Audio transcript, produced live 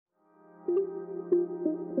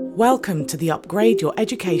Welcome to the Upgrade Your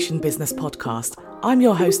Education Business podcast. I'm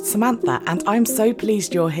your host, Samantha, and I'm so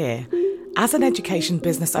pleased you're here. As an education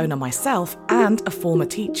business owner myself and a former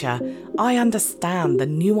teacher, I understand the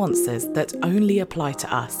nuances that only apply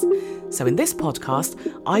to us. So in this podcast,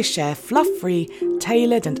 I share fluff-free,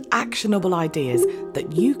 tailored and actionable ideas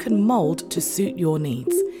that you can mould to suit your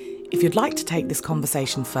needs. If you'd like to take this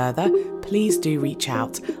conversation further, please do reach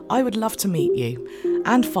out. I would love to meet you.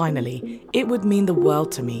 And finally, it would mean the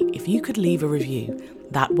world to me if you could leave a review.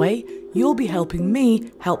 That way, you'll be helping me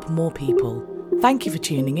help more people. Thank you for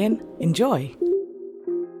tuning in. Enjoy.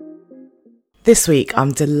 This week,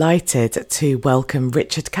 I'm delighted to welcome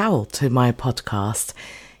Richard Cowell to my podcast.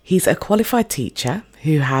 He's a qualified teacher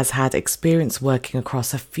who has had experience working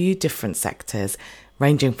across a few different sectors,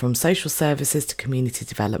 ranging from social services to community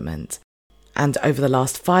development. And over the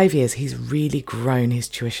last 5 years, he's really grown his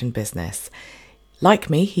tuition business.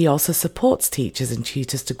 Like me, he also supports teachers and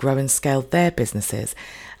tutors to grow and scale their businesses.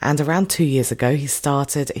 And around 2 years ago, he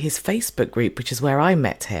started his Facebook group, which is where I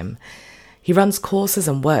met him. He runs courses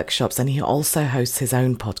and workshops, and he also hosts his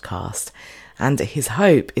own podcast. And his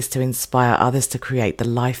hope is to inspire others to create the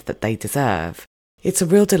life that they deserve. It's a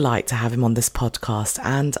real delight to have him on this podcast,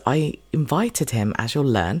 and I invited him, as you'll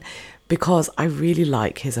learn, because I really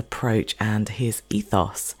like his approach and his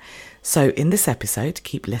ethos. So in this episode,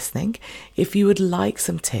 keep listening. If you would like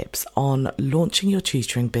some tips on launching your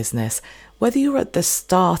tutoring business, whether you're at the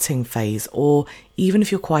starting phase or even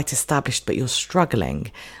if you're quite established but you're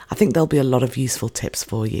struggling, I think there'll be a lot of useful tips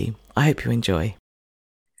for you. I hope you enjoy.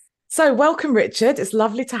 So welcome, Richard. It's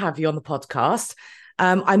lovely to have you on the podcast.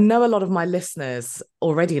 I know a lot of my listeners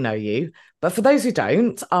already know you, but for those who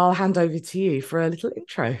don't, I'll hand over to you for a little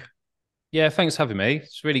intro. Yeah, thanks for having me.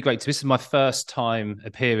 It's really great. This is my first time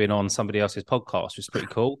appearing on somebody else's podcast, which is pretty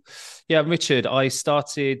cool. Yeah, Richard, I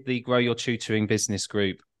started the Grow Your Tutoring business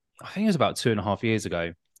group, I think it was about 2.5 years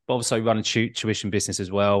ago. But also run a tuition business as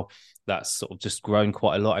well. That's sort of just grown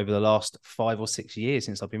quite a lot over the last 5 or 6 years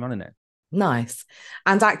since I've been running it. Nice.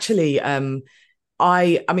 And actually, I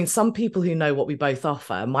mean, some people who know what we both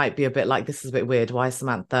offer might be a bit like, this is a bit weird. Why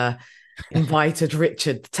Samantha invited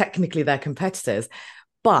Richard? Technically, they're competitors.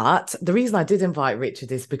 But the reason I did invite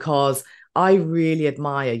Richard is because I really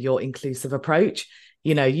admire your inclusive approach.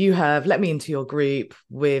 You know, you have let me into your group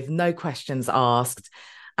with no questions asked.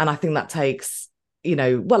 And I think that takes,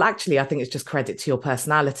 actually, I think it's just credit to your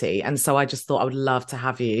personality. And so I just thought I would love to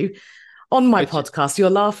have you on my podcast.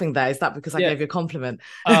 You're laughing there. Is that because I gave you a compliment?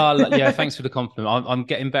 Yeah, thanks for the compliment. I'm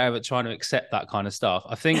getting better at trying to accept that kind of stuff.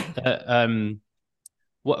 I think that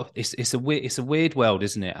it's a weird world,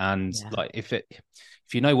 isn't it? And like if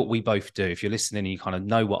you know what we both do, if you're listening and you kind of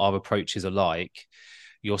know what our approaches are like,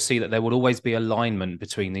 you'll see that there will always be alignment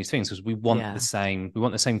between these things because we want the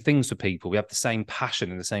same things for people. We have the same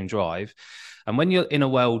passion and the same drive. And when you're in a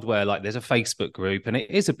world where like there's a Facebook group, and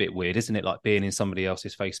it is a bit weird, isn't it? Like being in somebody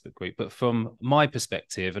else's Facebook group. But from my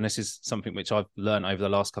perspective, and this is something which I've learned over the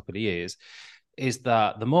last couple of years, is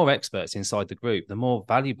that the more experts inside the group, the more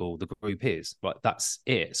valuable the group is. Right, that's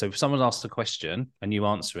it. So if someone asks a question and you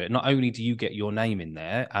answer it, not only do you get your name in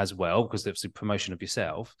there as well, because there's a promotion of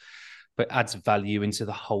yourself, but adds value into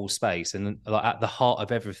the whole space. And like at the heart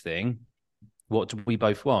of everything, what do we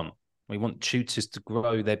both want? We want tutors to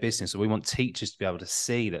grow their business, or we want teachers to be able to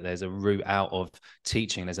see that there's a route out of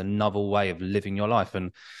teaching. There's another way of living your life.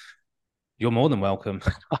 And you're more than welcome.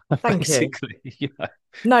 Thank you. Yeah.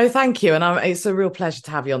 No, thank you. And it's a real pleasure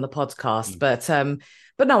to have you on the podcast.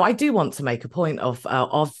 But no, I do want to make a point of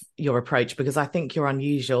your approach because I think you're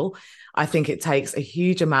unusual. I think it takes a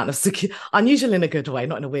huge amount of unusual in a good way,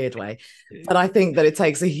 not in a weird way. But I think that it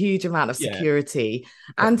takes a huge amount of security.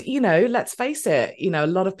 Yeah. And, let's face it, a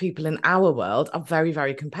lot of people in our world are very,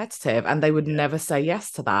 very competitive and they would never say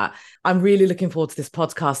yes to that. I'm really looking forward to this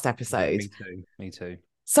podcast episode. Me too.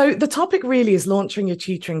 So the topic really is launching your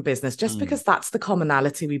tutoring business, just because that's the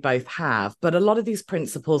commonality we both have. But a lot of these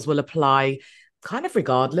principles will apply kind of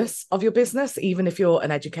regardless of your business, even if you're an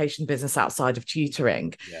education business outside of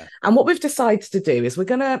tutoring. Yeah. And what we've decided to do is we're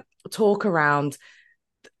going to talk around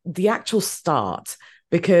the actual start,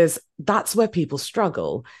 because that's where people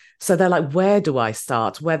struggle. So they're like, where do I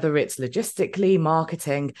start? Whether it's logistically,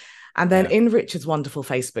 marketing. And then in Richard's wonderful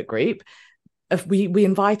Facebook group, we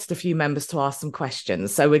invited a few members to ask some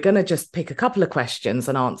questions. So we're going to just pick a couple of questions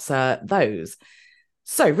and answer those.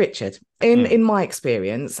 So, Richard, in my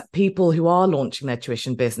experience, people who are launching their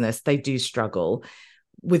tuition business, they do struggle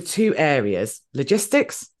with two areas: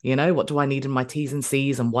 logistics, what do I need in my T's and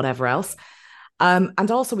C's and whatever else, and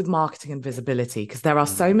also with marketing and visibility, because there are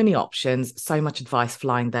so many options, so much advice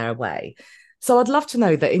flying their way. So I'd love to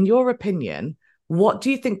know that, in your opinion, What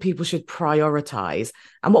do you think people should prioritize?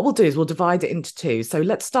 And what we'll do is we'll divide it into two. So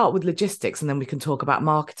let's start with logistics and then we can talk about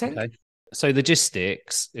marketing. Okay. So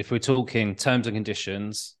logistics, if we're talking terms and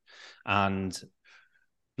conditions and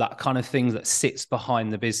that kind of thing that sits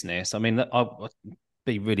behind the business, I mean, I'll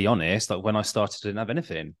be really honest, like when I started, I didn't have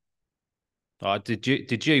anything.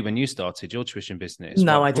 Did you when you started your tuition business?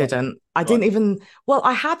 No, I didn't. I right. didn't even, well,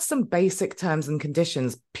 I had some basic terms and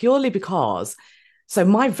conditions purely because, so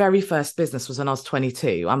my very first business was when I was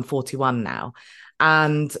 22. I'm 41 now.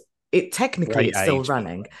 And it technically Great it's still age.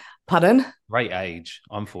 running. Pardon? Great age.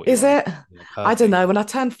 I'm Is 41. it? Yeah, I don't perfect. know. When I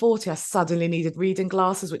turned 40, I suddenly needed reading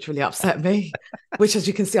glasses, which really upset me, which, as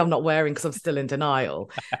you can see, I'm not wearing because I'm still in denial.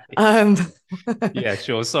 Um, Yeah,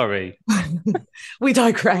 sure. Sorry. we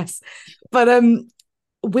digress. But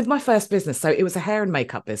with my first business, so it was a hair and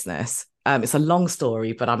makeup business. It's a long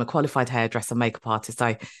story, but I'm a qualified hairdresser, makeup artist.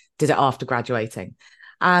 I did it after graduating.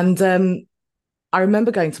 And I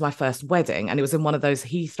remember going to my first wedding, and it was in one of those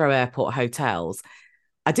Heathrow Airport hotels.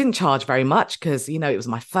 I didn't charge very much because, it was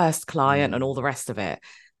my first client and all the rest of it.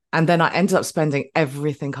 And then I ended up spending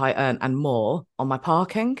everything I earned and more on my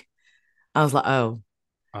parking. I was like, oh,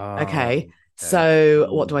 okay. Okay. So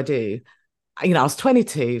what do I do? I was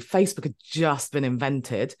 22, Facebook had just been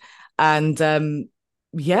invented. And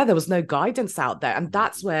yeah, there was no guidance out there. And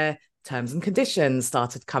that's where terms and conditions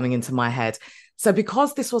started coming into my head. So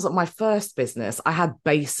because this wasn't my first business, I had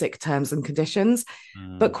basic terms and conditions.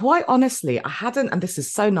 But quite honestly, I hadn't, and this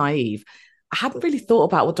is so naive, I hadn't really thought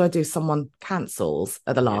about what do I do if someone cancels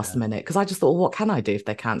at the last Yeah. minute? Because I just thought, well, what can I do if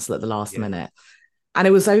they cancel at the last Yeah. minute? And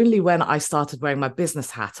it was only when I started wearing my business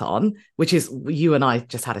hat on, which is you and I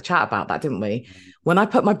just had a chat about that, didn't we? When I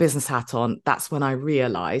put my business hat on, that's when I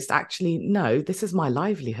realized actually, no, this is my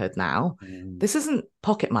livelihood now. This isn't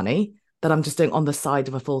pocket money that I'm just doing on the side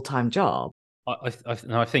of a full-time job.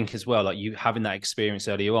 I think as well, like you having that experience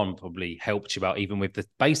earlier on probably helped you out, even with the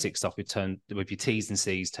basic stuff with your T's and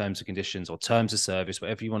C's, terms and conditions, or terms of service,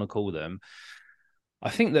 whatever you want to call them. I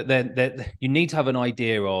think that you need to have an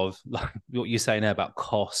idea of like what you're saying there about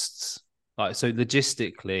costs. Like, so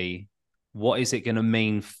logistically, what is it going to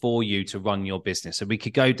mean for you to run your business? So we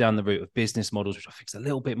could go down the route of business models, which I think is a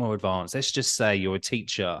little bit more advanced. Let's just say you're a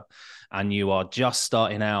teacher and you are just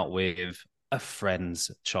starting out with a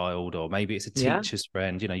friend's child, or maybe it's a teacher's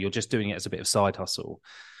friend. You're just doing it as a bit of side hustle.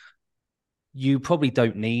 You probably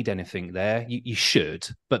don't need anything there. You should,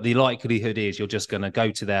 but the likelihood is you're just going to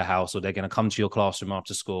go to their house, or they're going to come to your classroom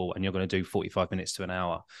after school, and you're going to do 45 minutes to an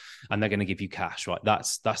hour, and they're going to give you cash, right?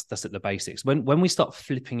 That's at the basics. When we start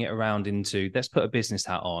flipping it around into, let's put a business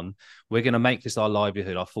hat on, we're going to make this our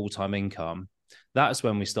livelihood, our full-time income. That's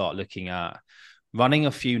when we start looking at running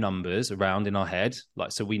a few numbers around in our head,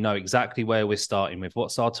 like, so we know exactly where we're starting with,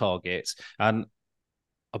 what's our targets. And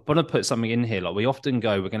I want to put something in here. Like, we often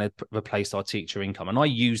go, we're going to replace our teacher income, and I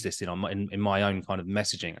use this in my own kind of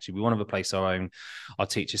messaging. Actually, we want to replace our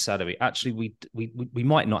teacher salary. Actually, we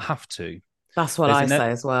might not have to. That's what I say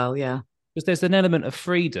as well. Yeah. Because there's an element of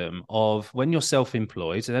freedom of when you're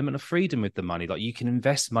self-employed, an element of freedom with the money. Like, you can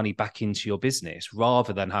invest money back into your business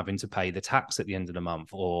rather than having to pay the tax at the end of the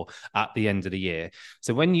month or at the end of the year.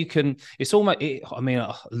 So when you can, it's almost,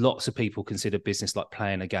 lots of people consider business like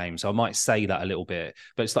playing a game. So I might say that a little bit,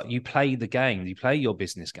 but it's like you play the game, you play your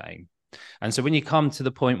business game. And so when you come to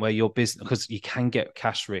the point where your business, because you can get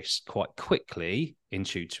cash risk quite quickly in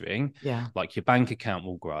tutoring, like your bank account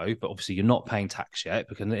will grow, but obviously you're not paying tax yet,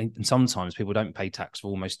 because and sometimes people don't pay tax for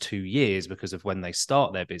almost 2 years because of when they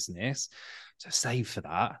start their business. So save for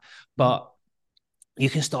that. But you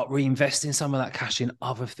can start reinvesting some of that cash in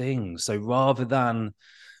other things. So rather than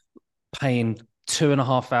paying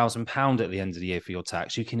 £2,500 at the end of the year for your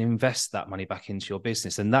tax, you can invest that money back into your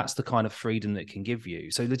business. And that's the kind of freedom that it can give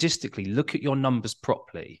you. So logistically, look at your numbers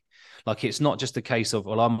properly. Like, it's not just a case of,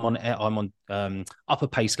 well, I'm on upper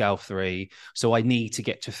pay scale 3, so I need to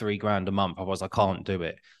get to £3,000 a month, otherwise I can't do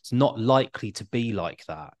it. It's not likely to be like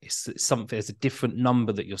that. It's something, there's a different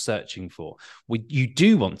number that you're searching for. You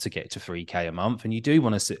do want to get to 3K a month, and you do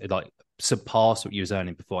want to surpass what you was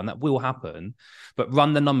earning before, and that will happen. But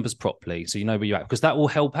run the numbers properly so you know where you're at, because that will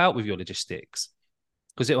help out with your logistics,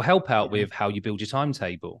 because it will help out with how you build your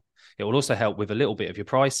timetable. It will also help with a little bit of your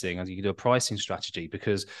pricing, as you can do a pricing strategy,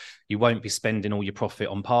 because you won't be spending all your profit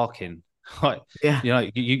on parking. Like,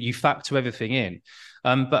 you factor everything in.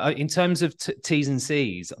 But in terms of T's and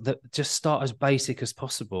C's, that just start as basic as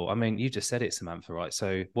possible. I mean, you just said it, Samantha, right?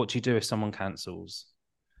 So what do you do if someone cancels?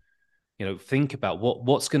 Think about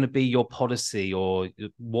what's going to be your policy, or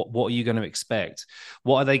what are you going to expect?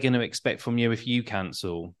 What are they going to expect from you if you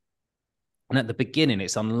cancel? And at the beginning,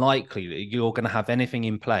 it's unlikely that you're going to have anything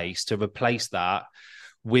in place to replace that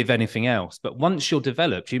with anything else. But once you're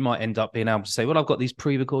developed, you might end up being able to say, well, I've got these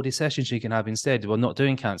pre-recorded sessions you can have instead. We're not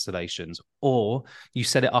doing cancellations. Or you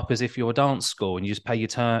set it up as if you're a dance school and you just pay your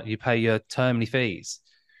termly fees.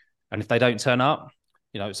 And if they don't turn up,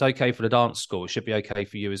 it's okay for the dance school. It should be okay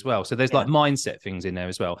for you as well. So there's like mindset things in there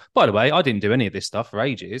as well. By the way, I didn't do any of this stuff for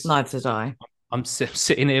ages. Neither did I. I'm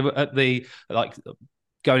sitting here at the,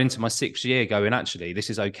 going into my 6th year going, actually, this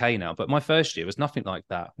is okay now. But my first year was nothing like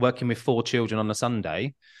that. Working with 4 children on a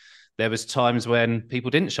Sunday, there was times when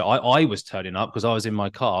people didn't show. I was turning up because I was in my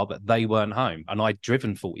car, but they weren't home. And I'd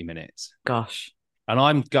driven 40 minutes. Gosh. And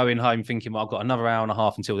I'm going home thinking, well, I've got another hour and a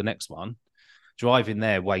half until the next one. Driving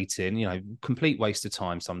there, waiting, complete waste of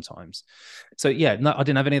time sometimes. So, yeah, no, I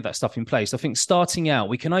didn't have any of that stuff in place. I think starting out,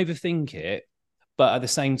 we can overthink it, but at the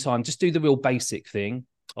same time, just do the real basic thing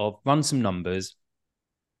of run some numbers,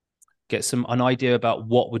 get an idea about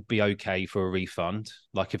what would be okay for a refund,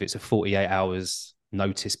 like if it's a 48 hours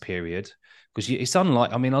notice period, because it's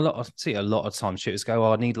unlike, I see a lot of times tutors go,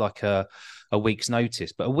 oh, I need like a week's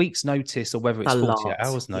notice, but a week's notice, or whether it's 48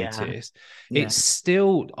 hours notice, it's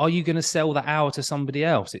still, are you going to sell that hour to somebody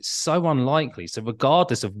else? It's so unlikely. So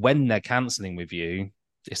regardless of when they're cancelling with you,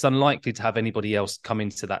 it's unlikely to have anybody else come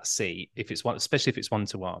into that seat especially if it's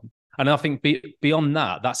one-to-one. And I think beyond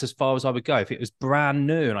that, that's as far as I would go. If it was brand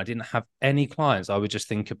new and I didn't have any clients, I would just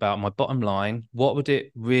think about my bottom line. What would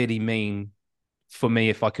it really mean for me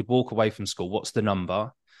if I could walk away from school? What's the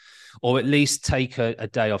number? Or at least take a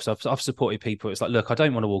day off. So I've supported people. It's like, look, I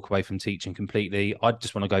don't want to walk away from teaching completely. I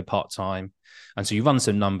just want to go part-time. And so you run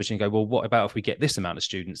some numbers and you go, well, what about if we get this amount of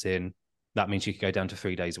students in? That means you could go down to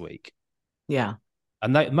 3 days a week. Yeah.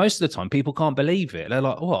 And most of the time, people can't believe it. They're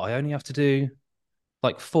like, oh, I only have to do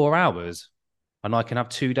like 4 hours and I can have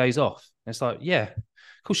 2 days off. And it's like, yeah,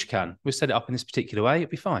 of course you can. We'll set it up in this particular way. It'll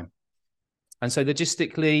be fine. And so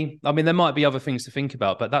logistically, there might be other things to think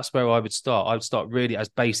about, but that's where I would start. I would start really as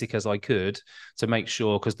basic as I could to make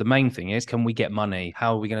sure, because the main thing is, can we get money?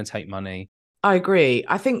 How are we going to take money? I agree.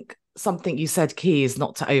 I think something you said key is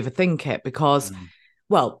not to overthink it because,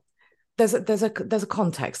 well, there's a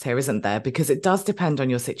context here, isn't there? Because it does depend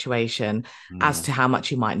on your situation as to how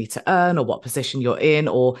much you might need to earn or what position you're in,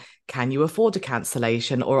 or can you afford a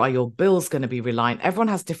cancellation, or are your bills going to be reliant? Everyone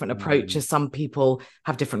has different approaches. Some people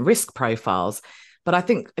have different risk profiles. But I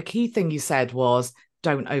think a key thing you said was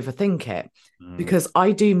don't overthink it, because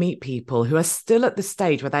I do meet people who are still at the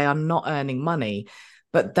stage where they are not earning money,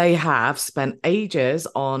 but they have spent ages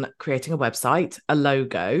on creating a website, a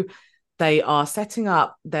logo. They are setting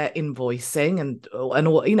up their invoicing and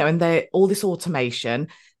all, and they're all this automation.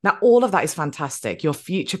 Now, all of that is fantastic. You're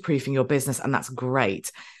future-proofing your business, and that's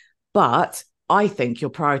great. But I think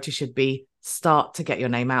your priority should be start to get your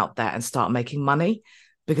name out there and start making money.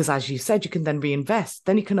 Because as you said, you can then reinvest.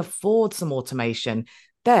 Then you can afford some automation.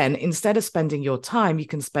 Then instead of spending your time, you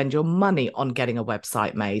can spend your money on getting a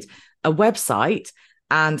website made. A website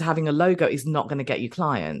and having a logo is not going to get you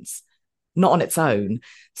clients. Not on its own.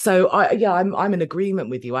 So I'm in agreement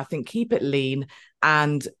with you. I think keep it lean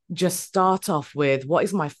and just start off with what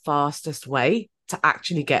is my fastest way to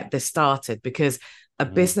actually get this started, because a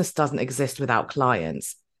business doesn't exist without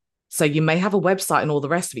clients. So you may have a website and all the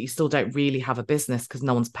rest of it, you still don't really have a business because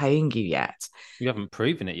no one's paying you yet. You haven't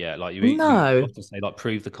proven it yet. Like you often say, like,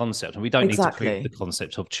 prove the concept. And we don't need to prove the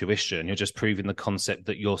concept of tuition. You're just proving the concept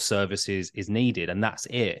that your service is needed, and that's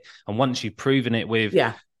it. And once you've proven it with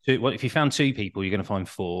if you found 2 people, you're going to find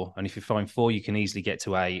 4. And if you find 4, you can easily get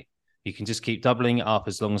to 8. You can just keep doubling it up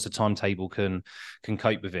as long as the timetable can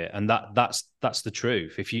cope with it. And that's the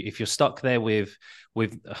truth. If you're stuck there with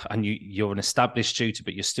and you're an established tutor,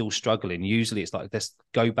 but you're still struggling, usually it's like, let's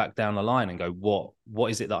go back down the line and go, what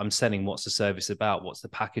is it that I'm selling? What's the service about? What's the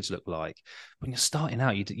package look like? When you're starting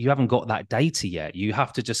out, you haven't got that data yet. You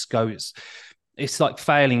have to just go. It's like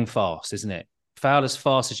failing fast, isn't it? Fail as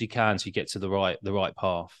fast as you can so you get to the right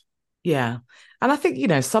path. Yeah. And I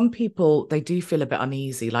think, some people, they do feel a bit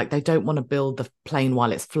uneasy, like they don't want to build the plane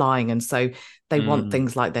while it's flying. And so they want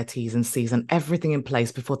things like their T's and C's and everything in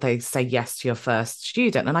place before they say yes to your first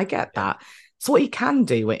student. And I get that. So what you can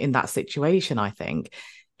do in that situation, I think,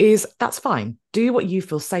 is that's fine. Do what you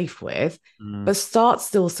feel safe with, but start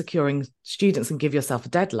still securing students and give yourself a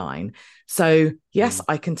deadline. So yes,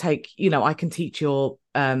 I can teach your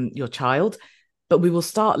child, but we will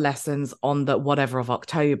start lessons on the whatever of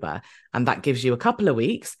October. And that gives you a couple of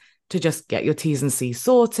weeks to just get your T's and C's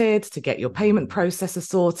sorted, to get your payment processor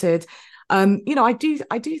sorted. I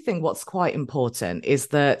do think what's quite important is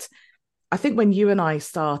that I think when you and I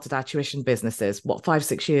started our tuition businesses,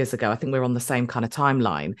 5-6 years ago, I think we're on the same kind of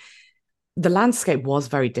timeline. the landscape was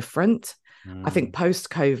very different. I think Mm, post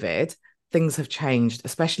COVID, things have changed,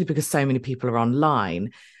 especially because so many people are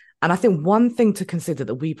online. And I think one thing to consider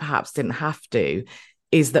that we perhaps didn't have to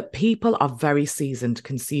is that people are very seasoned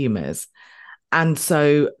consumers. And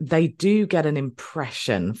so they do get an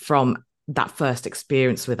impression from that first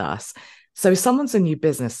experience with us. So if someone's a new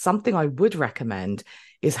business, something I would recommend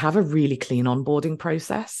is have a really clean onboarding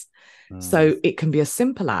process. mm, So it can be as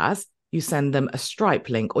simple as you send them a Stripe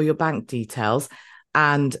link or your bank details,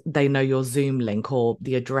 and they know your Zoom link or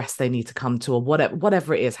the address they need to come to, or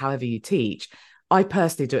whatever it is, however you teach. I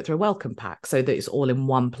personally do it through a welcome pack so that it's all in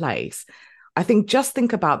one place. I think just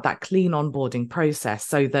think about that clean onboarding process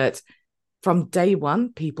so that from day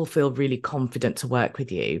one, people feel really confident to work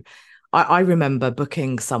with you. I remember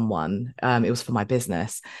booking someone, it was for my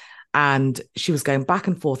business, and she was going back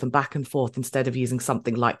and forth and back and forth instead of using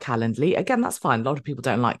something like Calendly. Again, that's fine. A lot of people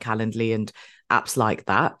don't like Calendly and apps like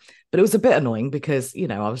that, but it was a bit annoying because,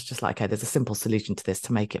 I was just like, okay, there's a simple solution to this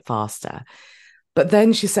to make it faster. But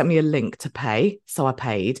then she sent me a link to pay. So I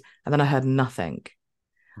paid, and then I heard nothing.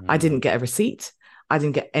 I didn't mm, get a receipt. I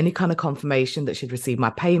didn't get any kind of confirmation that she'd received my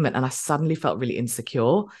payment. And I suddenly felt really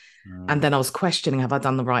insecure. And mm, then I was questioning, have I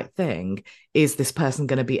done the right thing? Is this person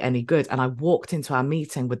going to be any good? And I walked into our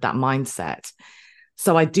meeting with that mindset.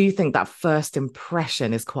 So I do think that first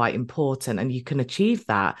impression is quite important. And you can achieve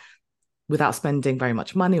that without spending very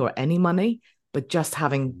much money or any money, but just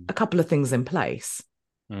having mm. a couple of things in place.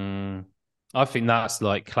 Mm. I think that's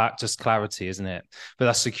like just clarity, isn't it? But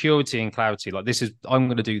that's security and clarity. Like this is, I'm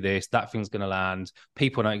going to do this. That thing's going to land.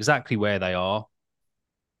 People know exactly where they are.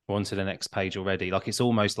 We're on to the next page already. Like it's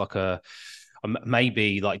almost like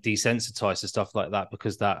maybe like desensitized to stuff like that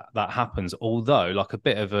because that happens. Although, like a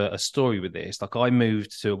bit of a story with this, like I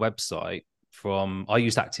moved to a website I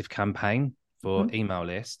used Active Campaign for Mhm. email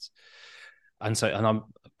lists, and I'm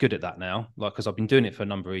good at that now, like because I've been doing it for a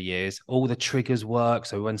number of years. All the triggers work,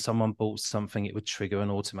 so when someone bought something, it would trigger and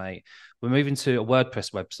automate. We're moving to a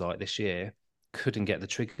WordPress website this year. Couldn't get the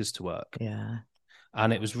triggers to work, Yeah.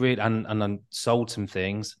 and it was really and I sold some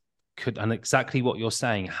things. And exactly what you're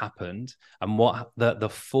saying happened, and what the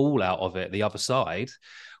fallout of it, the other side,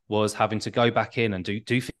 was having to go back in and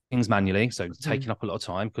do things manually, so Mhm. taking up a lot of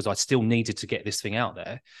time because I still needed to get this thing out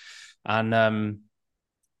there, and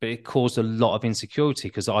but it caused a lot of insecurity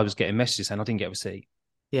because I was getting messages saying I didn't get a receipt.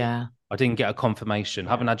 Yeah. I didn't get a confirmation. Yeah.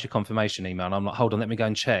 Haven't had your confirmation email. And I'm like, hold on, let me go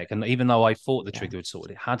and check. And even though I thought the Yeah. trigger had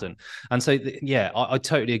sorted, it hadn't. And so, yeah, I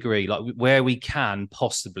totally agree. Like where we can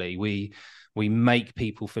possibly, we make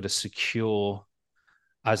people feel as secure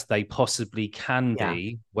as they possibly can Yeah.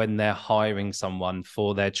 be when they're hiring someone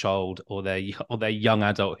for their child or their young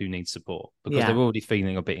adult who needs support because they're Yeah. already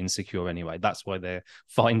feeling a bit insecure anyway. That's why they're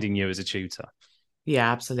finding you as a tutor.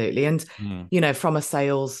 Yeah, absolutely. And, Mm. from a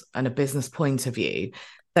sales and a business point of view,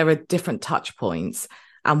 there are different touch points.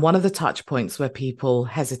 And one of the touch points where people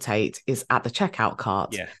hesitate is at the checkout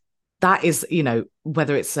cart. Yeah. That is,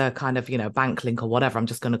 whether it's a kind of, bank link or whatever, I'm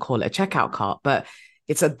just going to call it a checkout cart. But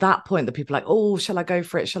it's at that point that people are like, oh, shall I go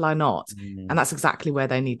for it? Shall I not? And Mm. that's exactly where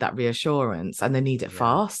they need that reassurance and they need it Yeah.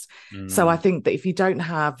 fast. So I Mm. think that if you don't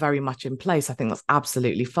have very much in place, I think that's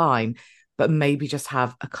absolutely fine. But maybe just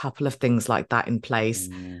have a couple of things like that in place.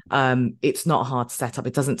 Mm. It's not hard to set up.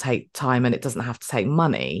 It doesn't take time and it doesn't have to take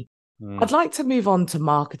money. I'd Mm. like to move on to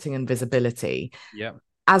marketing and visibility. Yeah.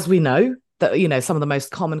 As we know, that some of the most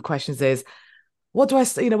common questions is, what do I,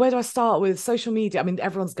 where do I start with social media? I mean,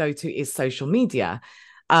 everyone's go-to is social media.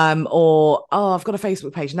 Or, oh, I've got a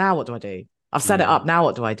Facebook page. Now what do I do? I've set it Mm. up. Now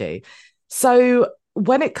what do I do? So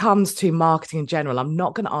when it comes to marketing in general, I'm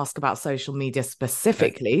not going to ask about social media Okay.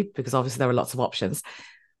 specifically because obviously there are lots of options.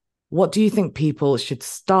 What do you think people should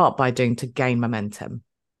start by doing to gain momentum?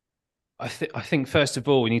 I think first of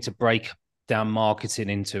all we need to break down marketing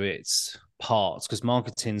into its parts because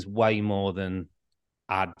marketing's way more than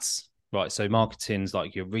ads, right? So marketing's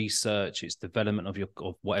like your research, it's development of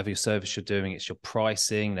whatever your service you're doing, it's your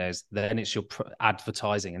pricing, then it's your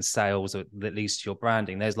advertising and sales, or at least your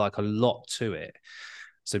branding. There's like a lot to it.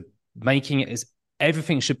 So making it is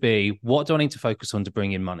everything should be, what do I need to focus on to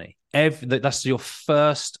bring in money? That's your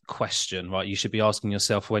first question, right? You should be asking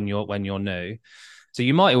yourself when you're new. So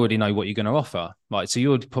you might already know what you're going to offer, right? So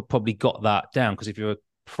you would probably got that down because if you're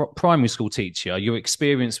a primary school teacher, your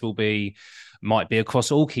experience might be across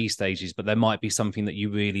all key stages, but there might be something that you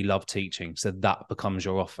really love teaching. So that becomes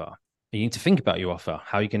your offer. You need to think about your offer.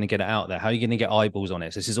 How are you going to get it out there? How are you going to get eyeballs on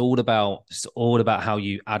it? So this is all about how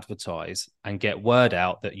you advertise and get word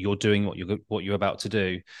out that you're doing what you're about to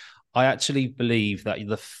do. I actually believe that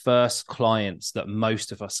the first clients that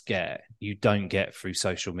most of us get, you don't get through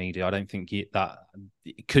social media. I don't think that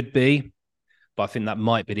it could be. but I think that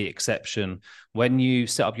might be the exception. When you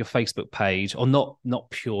set up your Facebook page, or not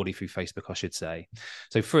purely through Facebook, I should say.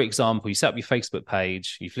 So, for example, you set up your Facebook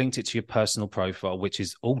page, you've linked it to your personal profile, which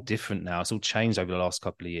is all different now. It's all changed over the last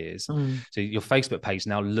couple of years. So your Facebook page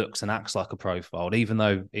now looks and acts like a profile, even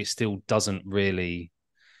though it still doesn't really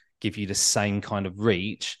give you the same kind of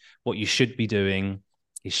reach. What you should be doing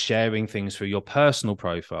is sharing things through your personal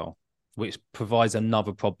profile, which provides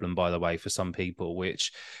another problem, by the way, for some people,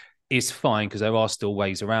 which is fine because there are still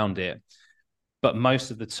ways around it. But most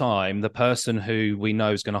of the time, the person who we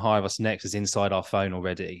know is going to hire us next is inside our phone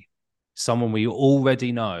already, someone we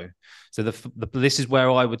already know. So this is where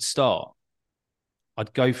I would start.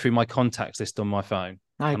 I'd go through my contacts list on my phone.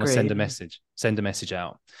 I agree. I'd send a message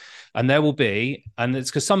out. And there will be, and it's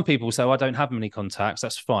because some people say, I don't have many contacts.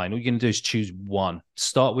 That's fine. All you're going to do is choose one.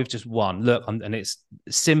 Start with just one. Look, and it's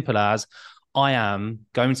simple as, I am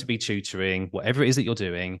going to be tutoring, whatever it is that you're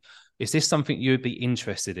doing. Is this something you would be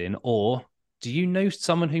interested in? Or do you know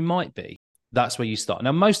someone who might be? That's where you start.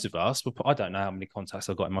 Now, most of us, I don't know how many contacts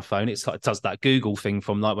I've got in my phone. It does that Google thing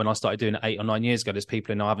from like when I started doing it 8 or 9 years ago. There's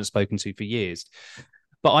people who I haven't spoken to for years.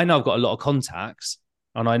 But I know I've got a lot of contacts.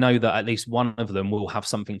 And I know that at least one of them will have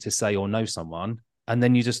something to say or know someone. And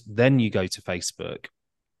then you go to Facebook.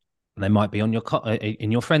 And they might be on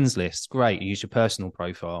in your friends list. Great. You use your personal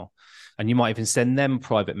profile. And you might even send them a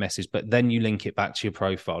private message, but then you link it back to your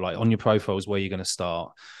profile. Like on your profile is where you're going to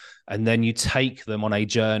start. And then you take them on a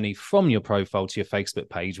journey from your profile to your Facebook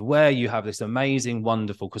page where you have this amazing,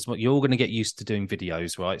 wonderful, because you're all going to get used to doing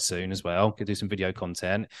videos right soon as well. You can do some video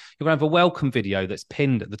content. You're going to have a welcome video that's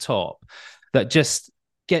pinned at the top that just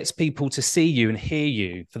gets people to see you and hear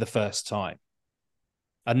you for the first time.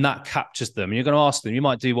 And that captures them. And you're going to ask them, you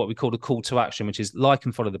might do what we call a call to action, which is like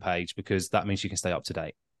and follow the page, because that means you can stay up to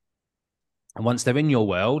date. And once they're in your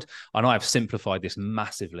world, and I've simplified this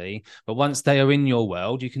massively, but once they are in your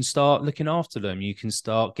world, you can start looking after them. You can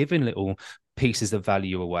start giving little pieces of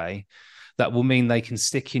value away that will mean they can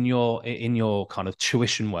stick in your kind of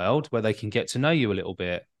tuition world where they can get to know you a little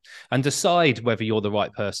bit and decide whether you're the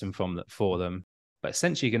right person for them. But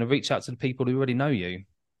essentially, you're going to reach out to the people who already know you.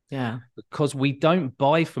 Yeah. Because we don't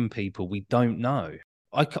buy from people we don't know.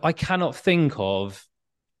 I cannot think of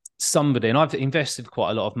somebody, and I've invested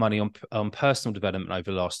quite a lot of money on personal development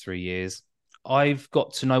over the last 3 years. I've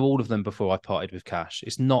got to know all of them before I parted with cash.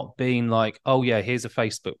 It's not been like, oh yeah, here's a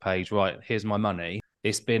Facebook page, right, here's my money.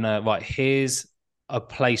 It's been right, here's a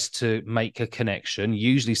place to make a connection,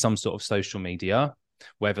 usually some sort of social media,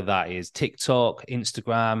 whether that is TikTok,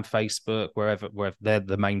 Instagram, Facebook, wherever they're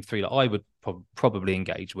the main three that I would probably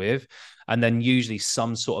engage with. And then usually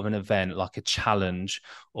some sort of an event like a challenge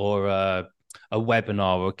or a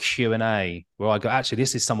webinar or a Q&A where I go, actually,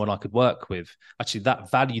 this is someone I could work with. Actually, that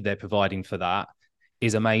value they're providing for that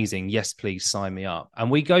is amazing. Yes, please sign me up. And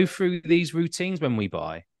we go through these routines when we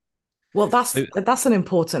buy. Well, that's an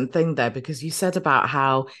important thing there, because you said about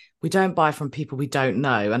how we don't buy from people we don't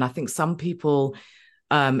know. And I think some people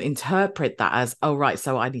interpret that as, oh, right,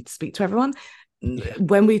 so I need to speak to everyone. Yeah.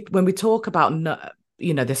 When we talk about,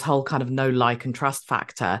 this whole kind of know, like, and trust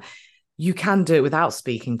factor, you can do it without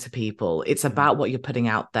speaking to people. It's about what you're putting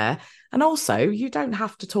out there. And also, you don't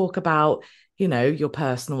have to talk about, your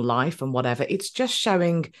personal life and whatever. It's just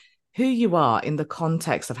showing who you are in the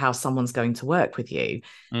context of how someone's going to work with you.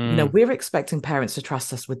 We're expecting parents to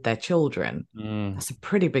trust us with their children. That's a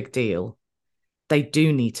pretty big deal. They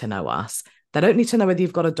do need to know us. They don't need to know whether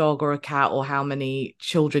you've got a dog or a cat or how many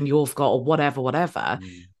children you've got or whatever.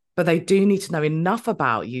 But they do need to know enough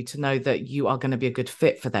about you to know that you are going to be a good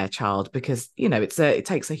fit for their child, because, it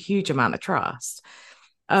takes a huge amount of trust.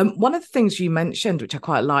 One of the things you mentioned, which I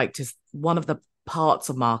quite liked, is one of the parts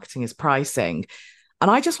of marketing is pricing.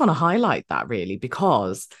 And I just want to highlight that really,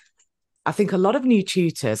 because I think a lot of new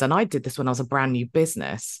tutors, and I did this when I was a brand new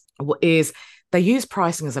business, is they use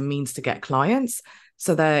pricing as a means to get clients.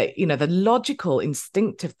 So the logical,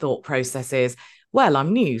 instinctive thought process is, well,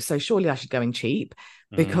 I'm new, so surely I should go in cheap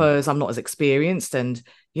because I'm not as experienced. And,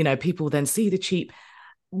 people then see the cheap.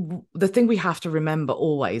 The thing we have to remember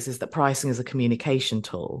always is that pricing is a communication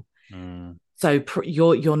tool. So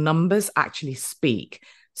your numbers actually speak.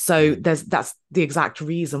 So that's the exact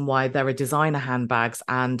reason why there are designer handbags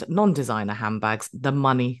and non-designer handbags. The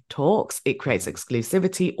money talks. It creates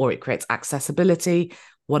exclusivity, or it creates accessibility,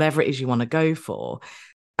 whatever it is you want to go for.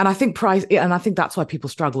 And I think that's why people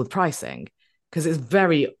struggle with pricing, because it's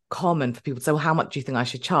very common for people to say, well, how much do you think I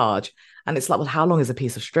should charge? And it's like, well, how long is a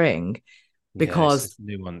piece of string? Because it's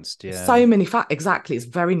nuanced, so many exactly, it's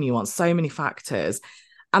very nuanced, so many factors.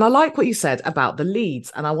 And I like what you said about the leads.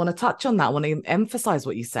 And I want to touch on that. I want to emphasize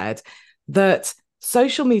what you said, that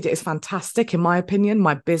Social media is fantastic, in my opinion.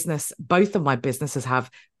 My business, both of my businesses have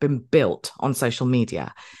been built on social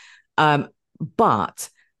media. But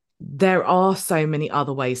there are so many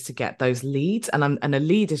other ways to get those leads. And a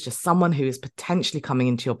lead is just someone who is potentially coming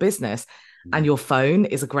into your business, and your phone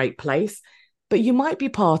is a great place. But you might be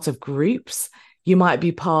part of groups. You might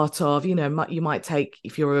be part of, you might take,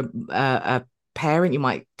 if you're a parent, you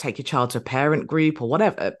might take your child to a parent group or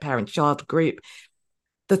whatever, a parent child group.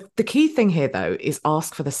 The key thing here, though, is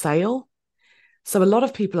ask for the sale. So a lot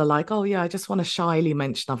of people are like, oh, yeah, I just want to shyly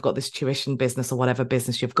mention I've got this tuition business or whatever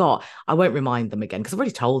business you've got. I won't remind them again because I've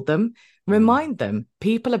already told them. Remind them.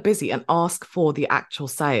 People are busy, and ask for the actual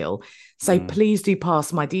sale. So please do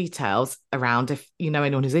pass my details around if you know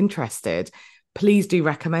anyone who's interested. Please do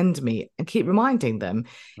recommend me, and keep reminding them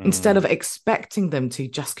instead of expecting them to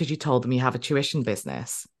just because you told them you have a tuition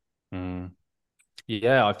business.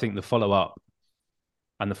 Yeah, I think the follow up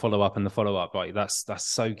and the follow up and the follow up, right? That's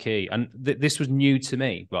so key. And this was new to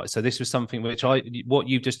me, right? So this was something which what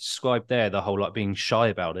you just described there, the whole like being shy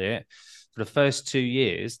about it. For the first 2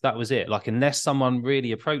 years, that was it. Like, unless someone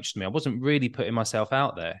really approached me, I wasn't really putting myself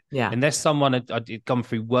out there. Yeah. Unless someone had gone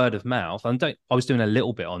through word of mouth, I was doing a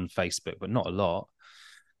little bit on Facebook, but not a lot.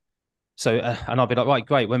 So, and I'll be like, right,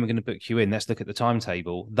 great. When we're going to book you in, let's look at the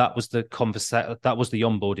timetable. That was the conversation. That was the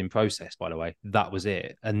onboarding process, by the way. That was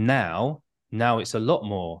it. And now it's a lot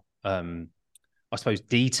more, I suppose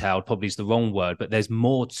detailed probably is the wrong word, but there's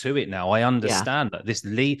more to it now. I understand that this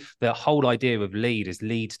lead, the whole idea of lead is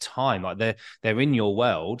lead time. Like they're in your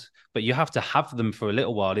world, but you have to have them for a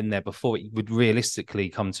little while in there before it would realistically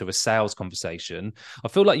come to a sales conversation. I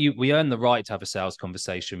feel like we earn the right to have a sales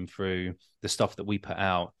conversation through the stuff that we put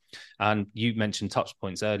out. And you mentioned touch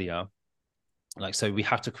points earlier. Like, so we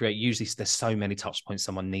have to create, usually there's so many touch points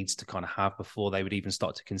someone needs to kind of have before they would even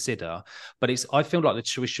start to consider. But I feel like the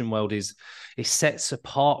tuition world it sets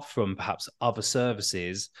apart from perhaps other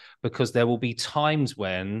services, because there will be times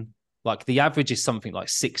when, like, the average is something like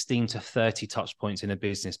 16 to 30 touch points in a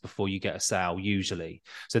business before you get a sale, usually.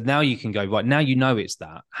 So now you can go, right, now you know it's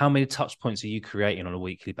that. How many touch points are you creating on a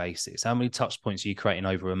weekly basis? How many touch points are you creating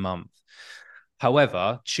over a month?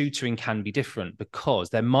 However, tutoring can be different, because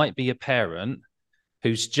there might be a parent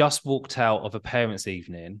who's just walked out of a parents'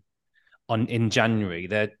 evening in January.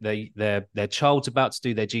 Their child's about to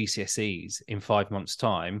do their GCSEs in 5 months'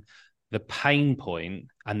 time. The pain point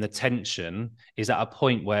and the tension is at a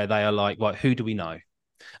point where they are like, right, who do we know?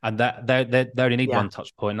 And that they only need one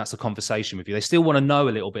touch point, and that's a conversation with you. They still want to know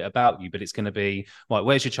a little bit about you, but it's going to be, right,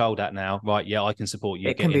 where's your child at now? Right, yeah, I can support you.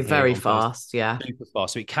 It can be very fast, super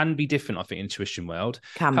fast. So it can be different, I think, in tuition world.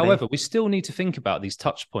 However, we still need to think about these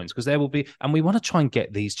touch points, because there will be, and we want to try and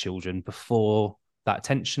get these children before that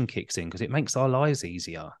tension kicks in, because it makes our lives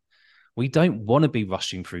easier. We don't want to be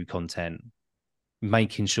rushing through content,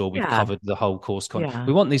 making sure we've covered the whole course.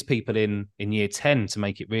 We want these people in year 10 to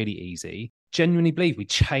make it really easy. Genuinely believe we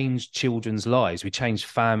change children's lives, we change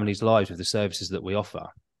families' lives with the services that we offer,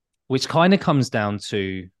 which kind of comes down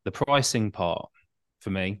to the pricing part for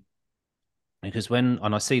me. Because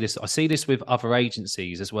I see this with other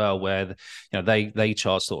agencies as well, where they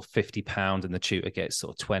charge sort of £50 and the tutor gets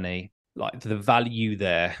sort of 20. Like, the value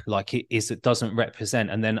there, like, it doesn't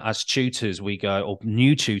represent. And then as tutors, we go, or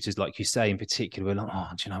new tutors, like you say in particular, we're like, oh,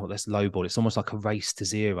 do you know what, let's lowball. It's almost like a race to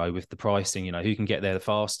zero with the pricing, who can get there the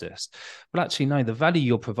fastest. But actually, no, the value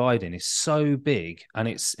you're providing is so big, and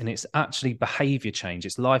it's actually behavior change,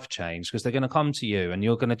 it's life change, because they're going to come to you and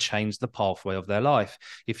you're going to change the pathway of their life.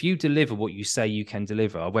 If you deliver what you say you can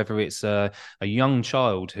deliver, whether it's a young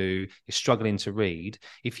child who is struggling to read,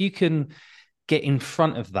 if you can get in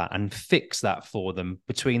front of that and fix that for them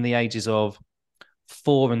between the ages of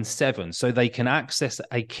 4 and 7, so they can access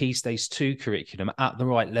a Key Stage 2 curriculum at the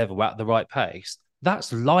right level, at the right pace,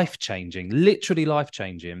 that's life-changing, literally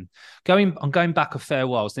life-changing. I'm going back a fair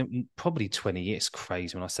while, probably 20 years. It's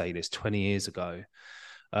crazy when I say this, 20 years ago.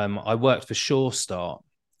 I worked for Sure Start,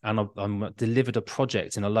 and I delivered a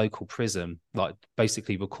project in a local prison, like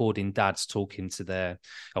basically recording dads talking to their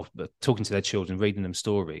children, reading them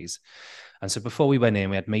stories. And so before we went in,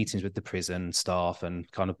 we had meetings with the prison staff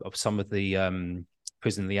and kind of some of the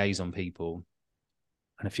prison liaison people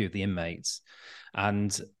and a few of the inmates.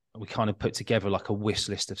 And we kind of put together like a wish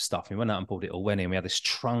list of stuff. We went out and bought it all, went in. We had this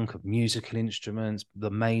trunk of musical instruments, the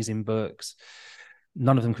amazing books.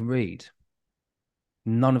 None of them could read.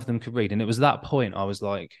 None of them could read. And it was that point I was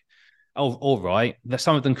like, oh, all right.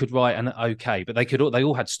 Some of them could write, and okay, but they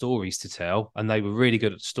all had stories to tell, and they were really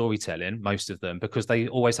good at storytelling, most of them, because they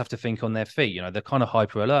always have to think on their feet. They're kind of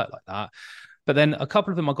hyper alert like that. But then a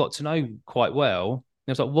couple of them I got to know quite well.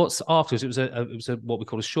 was like, what's afterwards? It was a what we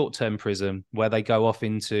call a short-term prison where they go off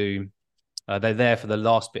into they're there for the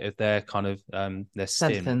last bit of their kind of their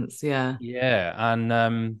stint. Sentence, yeah. Yeah,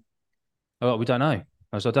 and oh, we don't know.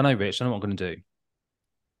 I was like, I don't know, Rich. I don't know what I'm going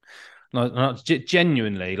to do.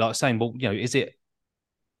 Genuinely, like saying, well, is it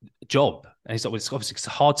a job? And he's like, well, it's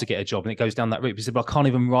obviously hard to get a job, and it goes down that route. He said, but I can't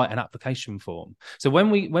even write an application form. So when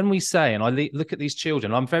we say, and I look at these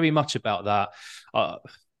children, I'm very much about that.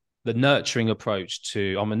 The nurturing approach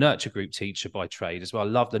to, I'm a nurture group teacher by trade as well. I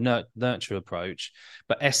love the nurture approach,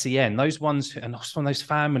 but SEN, those ones, and from those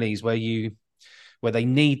families where they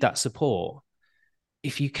need that support,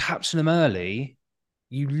 if you capture them early,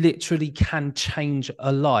 you literally can change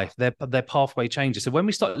a life. Their pathway changes. So when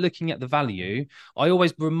we start looking at the value, I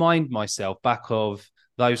always remind myself back of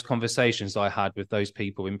those conversations I had with those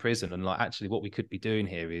people in prison, and like, actually what we could be doing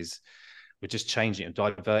here is we're just changing and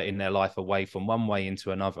diverting their life away from one way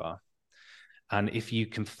into another. And if you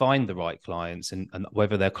can find the right clients, and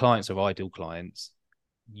whether their clients are ideal clients,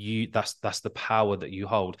 that's the power that you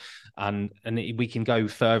hold. And we can go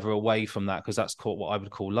further away from that, because that's called what I would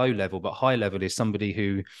call low level. But high level is somebody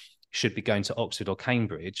who should be going to Oxford or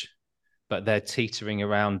Cambridge, but they're teetering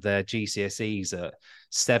around their GCSEs at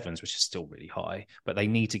sevens, which is still really high, but they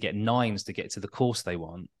need to get nines to get to the course they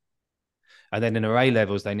want. And then in their A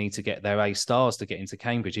levels, they need to get their A stars to get into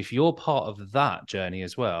Cambridge. If you're part of that journey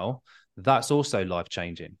as well, that's also life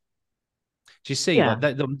changing. Do you see? Yeah.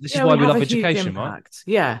 Like this is Yeah, why we we have a love huge education, right? impact.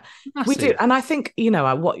 Yeah, we do. Massive. And I think,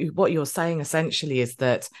 what you're saying essentially is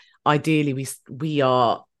that ideally we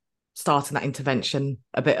are starting that intervention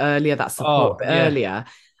a bit earlier, that support Oh, a bit yeah. earlier.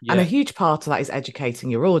 And a Yeah. huge part of that is educating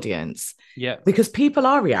your audience, Yeah. because people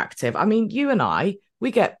are reactive. I mean, you and I,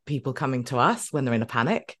 we get people coming to us when they're in a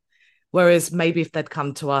panic, whereas maybe if they'd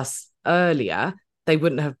come to us earlier, they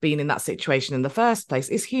wouldn't have been in that situation in the first place.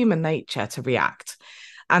 It's human nature to react.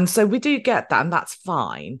 And so we do get that, and that's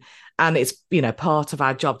fine. And it's, part of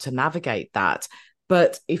our job to navigate that.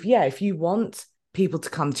 But if you want people to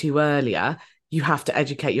come to you earlier, you have to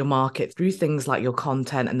educate your market through things like your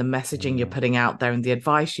content and the messaging you're putting out there and the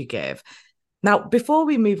advice you give. Now, before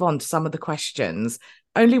we move on to some of the questions,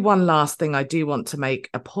 only one last thing I do want to make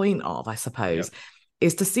a point of, I suppose, Yep.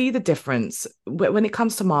 is to see the difference. When it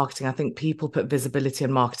comes to marketing, I think people put visibility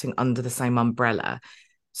and marketing under the same umbrella.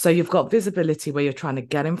 So you've got visibility where you're trying to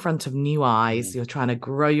get in front of new eyes, you're trying to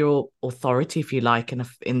grow your authority, if you like,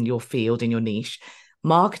 in your field, in your niche.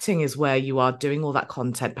 Marketing is where you are doing all that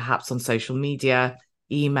content, perhaps on social media,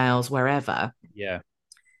 emails, wherever. Yeah.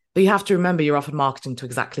 But you have to remember you're often marketing to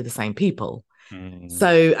exactly the same people.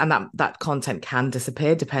 So, and that content can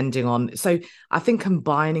disappear depending on. So I think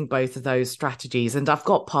combining both of those strategies, and I've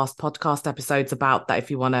got past podcast episodes about that if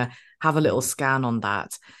you want to have a little scan on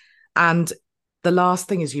that. And the last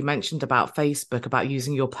thing is, you mentioned about Facebook, about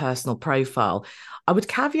using your personal profile. I would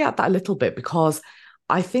caveat that a little bit, because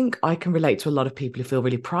I think I can relate to a lot of people who feel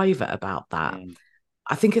really private about that.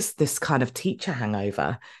 I think it's this kind of teacher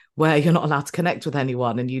hangover where you're not allowed to connect with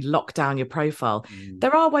anyone and you lock down your profile.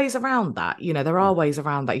 There are ways around that. There are ways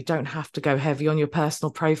around that. You don't have to go heavy on your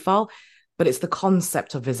personal profile, but it's the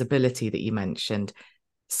concept of visibility that you mentioned.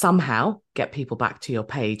 Somehow get people back to your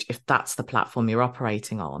page if that's the platform you're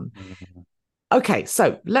operating on. Okay,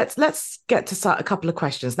 so let's get to a couple of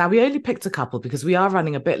questions. Now, we only picked a couple because we are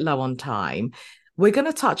running a bit low on time. We're going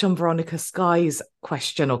to touch on Veronica Sky's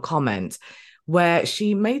question or comment, where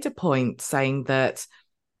she made a point saying that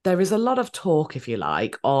there is a lot of talk, if you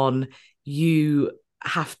like, on you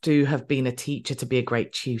have to have been a teacher to be a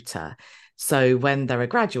great tutor. So when there are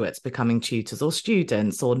graduates becoming tutors or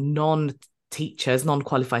students or non-teachers,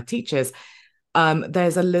 non-qualified teachers,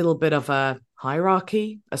 there's a little bit of a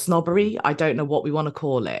hierarchy, a snobbery. I don't know what we want to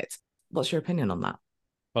call it. What's your opinion on that?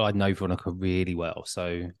 Well, I know Veronica really well,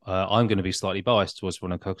 so I'm going to be slightly biased towards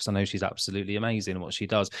Veronica because I know she's absolutely amazing in what she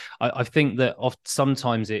does. I think that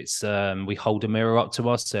sometimes it's we hold a mirror up to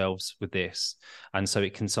ourselves with this, and so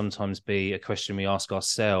it can sometimes be a question we ask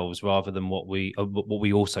ourselves rather than what we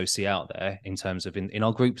also see out there in terms of in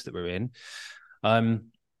our groups that we're in.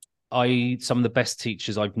 Some of the best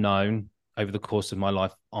teachers I've known over the course of my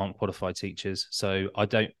life aren't qualified teachers. So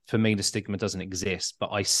for me, the stigma doesn't exist, but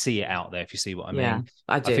I see it out there, if you see what I mean. Yeah,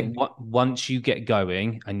 I do. I think once you get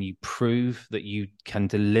going and you prove that you can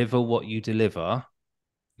deliver what you deliver,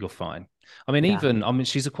 you're fine. I mean,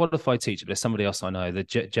 she's a qualified teacher, but there's somebody else I know, the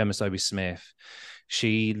Gemma Sobey Smith.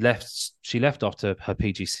 She left after her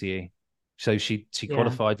PGCE. So she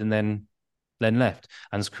qualified and then left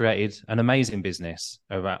and has created an amazing business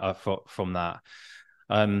from that.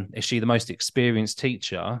 Is she the most experienced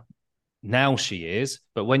teacher? Now she is,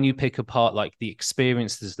 but when you pick apart like the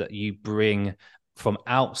experiences that you bring from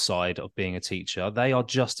outside of being a teacher, they are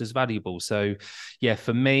just as valuable. So yeah,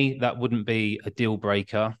 for me, that wouldn't be a deal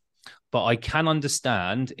breaker. But I can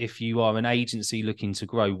understand if you are an agency looking to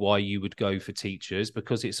grow, why you would go for teachers,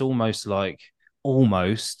 because it's almost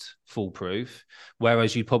foolproof.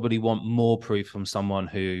 Whereas you probably want more proof from someone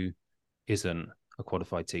who isn't a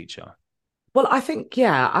qualified teacher. Well, I think,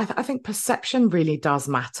 I think perception really does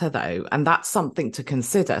matter, though. And that's something to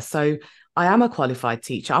consider. So I am a qualified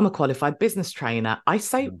teacher. I'm a qualified business trainer.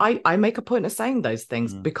 I make a point of saying those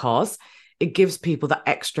things because it gives people that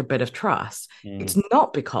extra bit of trust. It's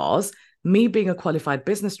not because me being a qualified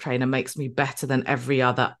business trainer makes me better than every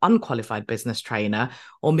other unqualified business trainer,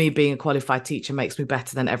 or me being a qualified teacher makes me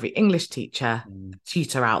better than every English tutor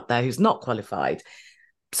out there who's not qualified.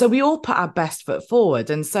 So we all put our best foot forward.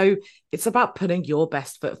 And so it's about putting your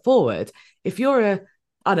best foot forward. If you're a,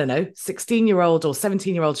 I don't know, 16-year-old or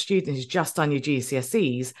 17-year-old student who's just done your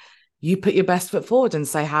GCSEs, you put your best foot forward and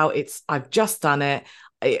say I've just done it.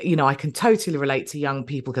 I can totally relate to young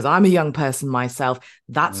people because I'm a young person myself.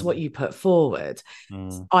 That's what you put forward.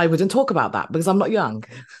 I wouldn't talk about that because I'm not young,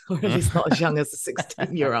 or at least not as young as a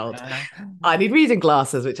 16-year-old. I need reading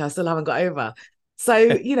glasses, which I still haven't got over. So,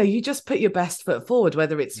 you just put your best foot forward,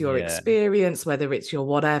 whether it's your experience, whether it's your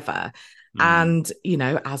whatever. And,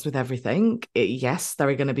 as with everything, yes, there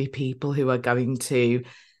are going to be people who are going to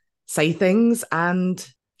say things, and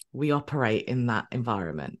we operate in that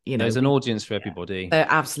environment. There's an audience for everybody. There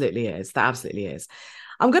absolutely is. There absolutely is.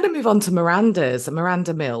 I'm going to move on to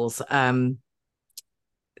Miranda Mills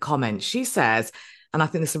comment. She says, and I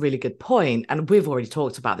think this is a really good point, and we've already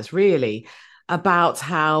talked about this really, about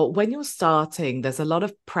how when you're starting, there's a lot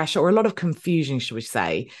of pressure or a lot of confusion, should we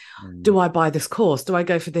say. Do I buy this course? Do I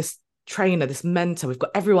go for this trainer, this mentor? We've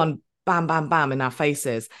got everyone bam, bam, bam in our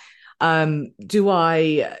faces. Do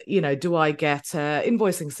I get an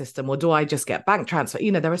invoicing system, or do I just get bank transfer?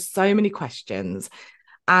 There are so many questions.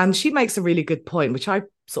 And she makes a really good point, which I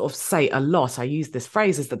sort of say a lot. I use this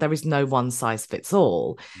phrase, is that there is no one size fits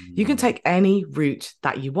all. You can take any route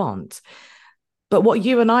that you want. But what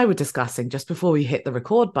you and I were discussing just before we hit the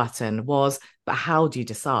record button was, but how do you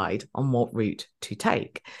decide on what route to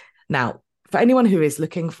take? Now, for anyone who is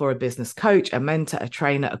looking for a business coach, a mentor, a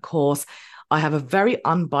trainer, a course, I have a very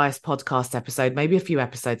unbiased podcast episode, maybe a few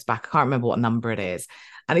episodes back. I can't remember what number it is.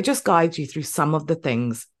 And it just guides you through some of the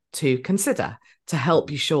things to consider to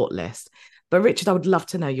help you shortlist. But Richard, I would love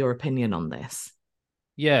to know your opinion on this.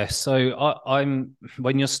 Yeah. So I'm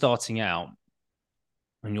when you're starting out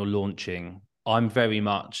and you're launching, I'm very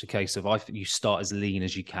much a case of you start as lean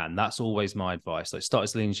as you can. That's always my advice. Like, start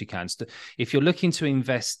as lean as you can. So if you're looking to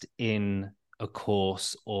invest in a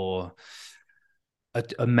course or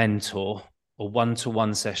a mentor or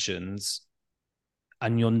one-to-one sessions,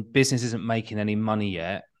 and your business isn't making any money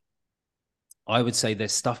yet, I would say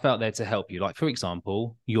there's stuff out there to help you. Like, for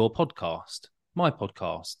example, your podcast, my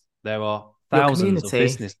podcast. There are thousands of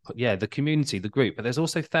business, the community, the group, but there's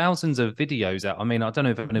also thousands of videos out. I mean, I don't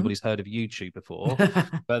know if anybody's heard of YouTube before,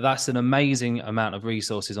 but that's an amazing amount of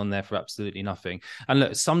resources on there for absolutely nothing. And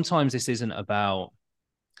look, sometimes there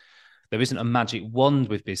isn't a magic wand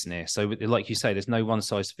with business. So like you say, there's no one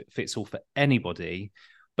size fits all for anybody,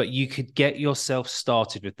 but you could get yourself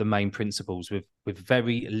started with the main principles with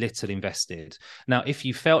very little invested. Now, if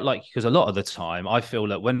you felt like, because a lot of the time I feel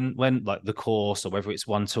that when like the course, or whether it's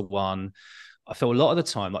one-to-one, I feel a lot of the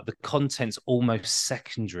time like the content's almost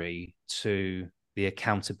secondary to the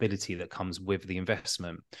accountability that comes with the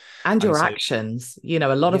investment. And your actions. A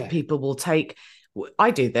lot of people will take,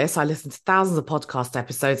 I do this, I listen to thousands of podcast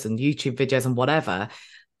episodes and YouTube videos and whatever.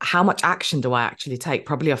 How much action do I actually take?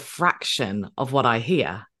 Probably a fraction of what I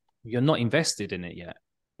hear. You're not invested in it yet.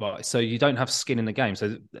 Right. So you don't have skin in the game.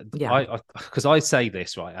 So because I say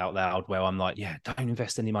this right out loud, where I'm like, don't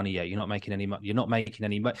invest any money yet. You're not making any money. You're not making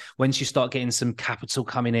any money. Once you start getting some capital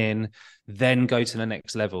coming in, then go to the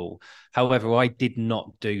next level. However, I did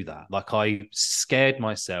not do that. Like, I scared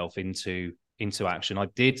myself into action. I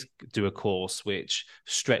did do a course which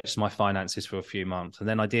stretched my finances for a few months. And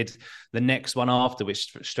then I did the next one after,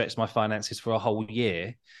 which stretched my finances for a whole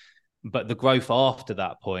year. But the growth after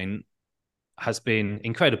that point has been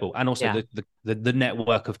incredible. And also the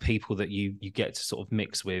network of people that you get to sort of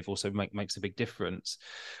mix with also makes a big difference.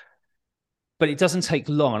 But it doesn't take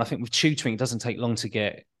long. And I think with tutoring, it doesn't take long to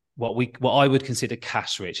get what I would consider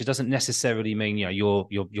cash rich. It doesn't necessarily mean,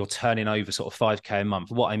 you're turning over sort of 5K a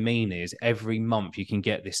month. What I mean is every month you can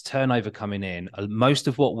get this turnover coming in. Most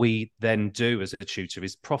of what we then do as a tutor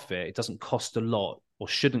is profit. It doesn't cost a lot, or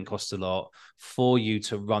shouldn't cost a lot, for you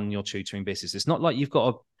to run your tutoring business. It's not like you've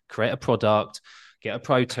got to create a product, get a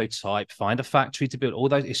prototype, find a factory to build all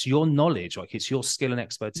those. It's your knowledge, like it's your skill and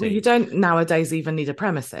expertise. Well, you don't nowadays even need a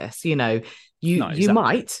premises, you know, you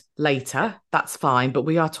might later, that's fine, but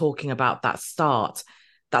we are talking about that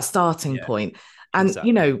starting point. And,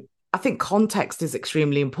 you know, I think context is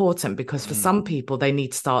extremely important because for some people, they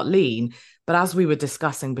need to start lean. But as we were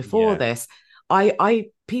discussing before this,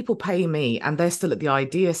 people pay me and they're still at the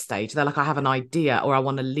idea stage. They're like, I have an idea, or I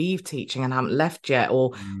want to leave teaching and haven't left yet,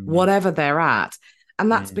 or whatever they're at.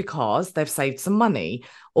 And that's because they've saved some money,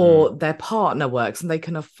 or their partner works and they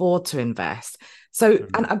can afford to invest. So,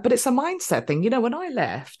 but it's a mindset thing. You know, when I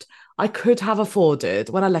left, I could have afforded,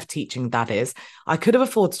 when I left teaching, that is, I could have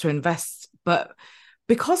afforded to invest, but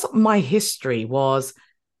because my history was,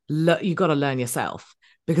 you got to learn yourself.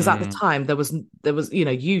 Because at the time there was, you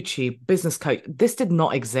know, YouTube, business coach, this did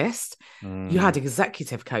not exist. You had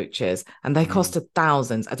executive coaches and they costed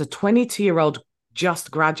thousands. At a 22-year-old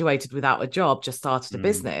just graduated without a job, just started a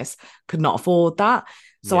business, could not afford that.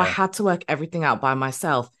 So I had to work everything out by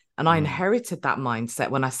myself. And I inherited that mindset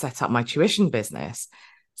when I set up my tuition business.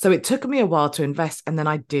 So it took me a while to invest. And then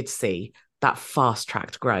I did see that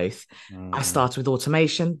fast-tracked growth. I started with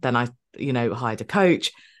automation. Then I, you know, hired a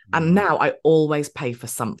coach. And now I always pay for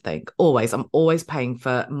something. Always. I'm always paying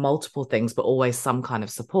for multiple things, but always some kind of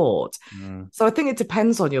support. So I think it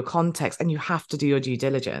depends on your context, and you have to do your due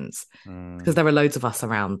diligence because there are loads of us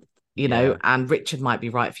around, you know, and Richard might be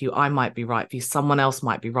right for you. I might be right for you. Someone else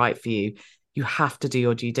might be right for you. You have to do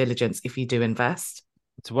your due diligence if you do invest.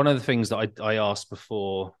 It's one of the things that I asked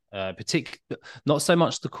before, not so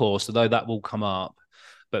much the course, although that will come up,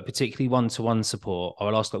 but particularly one-to-one support. I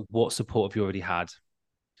will ask, like, what support have you already had?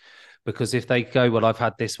 Because if they go, well, I've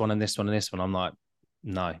had this one and this one and this one, I'm like,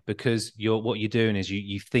 no, because what you're doing is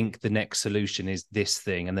you think the next solution is this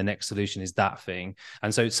thing and the next solution is that thing.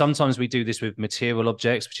 And so sometimes we do this with material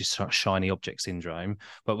objects, which is sort of shiny object syndrome,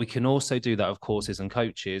 but we can also do that of courses and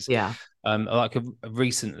coaches. Yeah.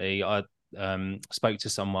 Recently I spoke to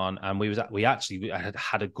someone and we actually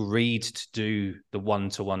had agreed to do the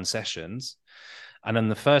one-to-one sessions. And in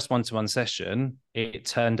the first one-to-one session, it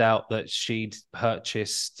turned out that she'd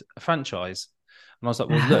purchased a franchise. And I was like,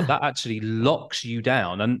 well, look, that actually locks you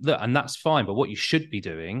down. And that's fine. But what you should be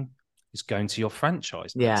doing is going to your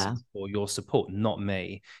franchise or your support, not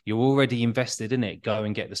me. You're already invested in it. Go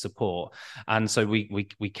and get the support. And so we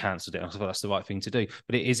cancelled it. I thought that's the right thing to do.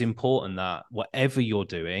 But it is important that whatever you're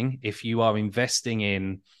doing, if you are investing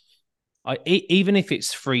in, even if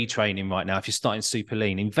it's free training right now, if you're starting super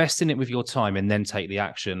lean, invest in it with your time and then take the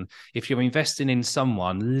action. If you're investing in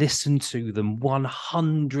someone, listen to them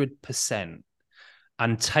 100%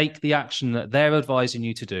 and take the action that they're advising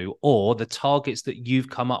you to do, or the targets that you've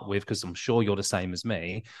come up with, because I'm sure you're the same as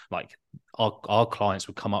me. Like our clients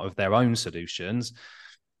would come up with their own solutions.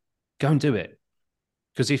 Go and do it.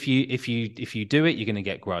 Because if you do it, you're going to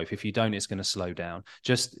get growth. If you don't, it's going to slow down.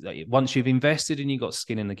 Just once you've invested and you've got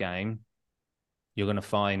skin in the game, you're going to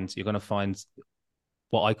find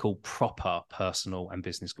what I call proper personal and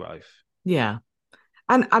business growth. Yeah.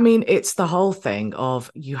 And I mean, it's the whole thing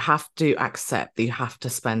of you have to accept that you have to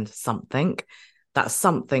spend something. That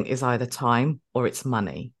something is either time or it's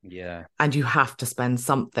money. Yeah. And you have to spend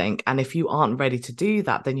something. And if you aren't ready to do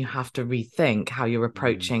that, then you have to rethink how you're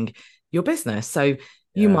approaching your business. So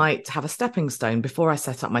you might have a stepping stone. Before I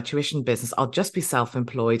set up my tuition business, I'll just be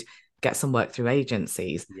self-employed, get some work through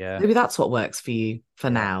agencies. Yeah. Maybe that's what works for you for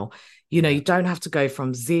now. You know, you don't have to go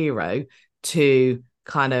from 0 to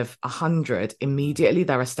kind of 100 immediately.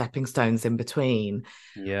 There are stepping stones in between.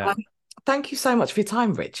 Yeah. Thank you so much for your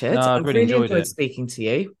time, Richard. No, I really enjoyed speaking to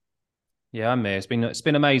you. Yeah, I'm here. It's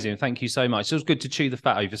been amazing. Thank you so much. It was good to chew the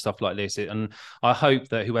fat over stuff like this. And I hope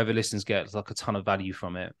that whoever listens gets like a ton of value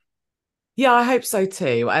from it. Yeah, I hope so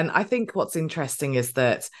too. And I think what's interesting is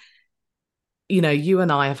that, you know, you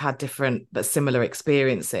and I have had different but similar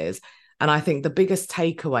experiences. And I think the biggest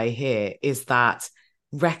takeaway here is that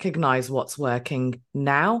recognize what's working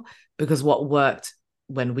now, because what worked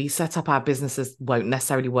when we set up our businesses won't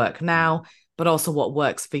necessarily work now, but also what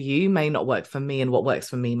works for you may not work for me, and what works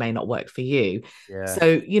for me may not work for you. Yeah.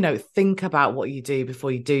 So, you know, think about what you do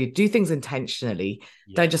before you do things intentionally.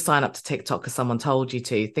 Don't just sign up to TikTok because someone told you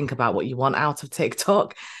to. Think about what you want out of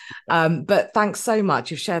TikTok. But thanks so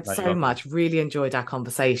much. You've shared so much. Really enjoyed our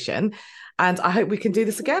conversation. And I hope we can do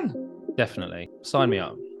this again. Definitely. Sign me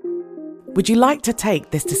up. Would you like to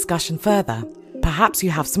take this discussion further? Perhaps you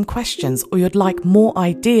have some questions or you'd like more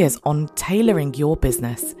ideas on tailoring your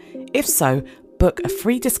business. If so, book a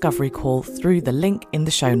free discovery call through the link in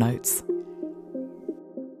the show notes.